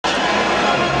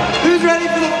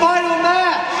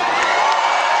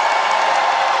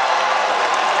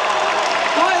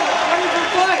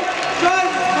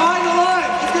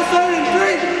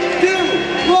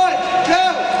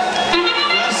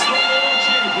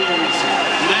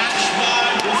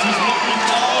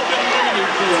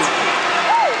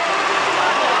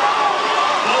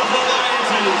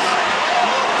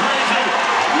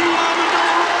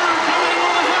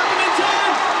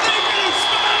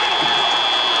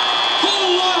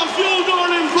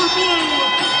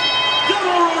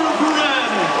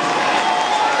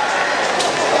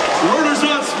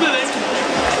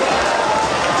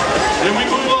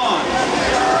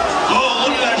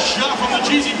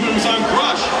cheesy poos on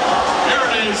Crush. There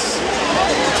it is.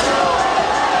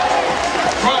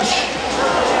 Crush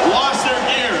lost their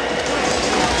gear.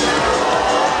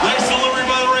 Nice delivery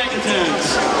by the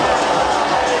orangutans.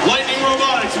 Lightning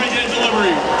Robotics making a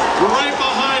delivery. Right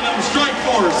behind them, Strike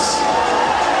Force.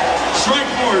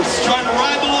 Strike Force trying to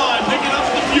ride the line, picking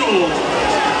up the fuel.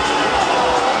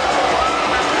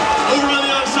 Over on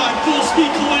the other side, full speed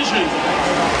collision.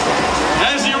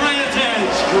 As the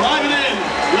orangutans driving in,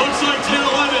 looks like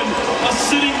 10-11, a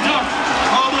sitting duck,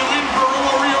 probably waiting for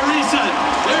a Rio reset.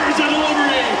 There's a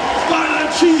delivery by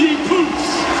the cheesy poops.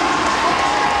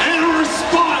 And a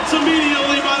response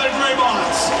immediately by the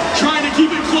Greybots, trying to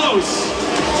keep it close.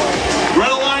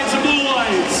 Red Alliance and Blue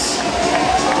Alliance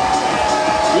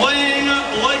playing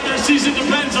like their season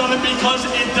depends on it, because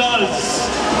it does.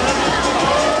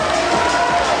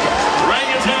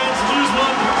 Orangutans lose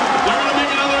one. They're going to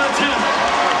make another attempt.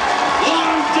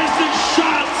 Long distance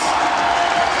shots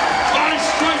by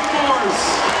Strike Force.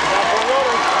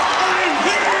 And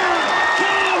here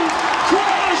comes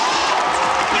Crush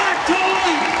back to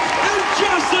life in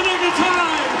just the nick of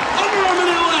time. Under a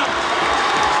minute left.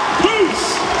 Boots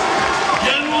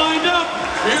getting lined up.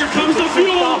 Here comes the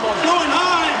fuel going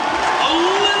high. A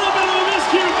little bit of a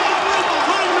miscue, but right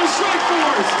behind him is Strike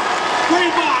Force.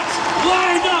 Greybots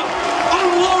lined up,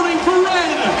 unloading for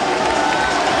red.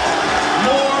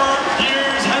 More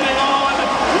gears heading on.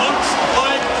 Looks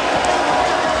like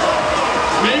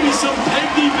maybe some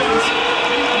peg defense.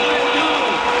 No.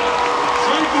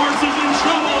 Strike Force is in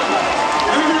trouble.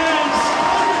 There it is.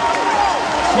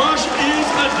 Crush is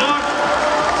a duck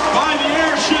by the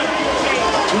airship.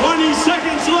 20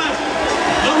 seconds left.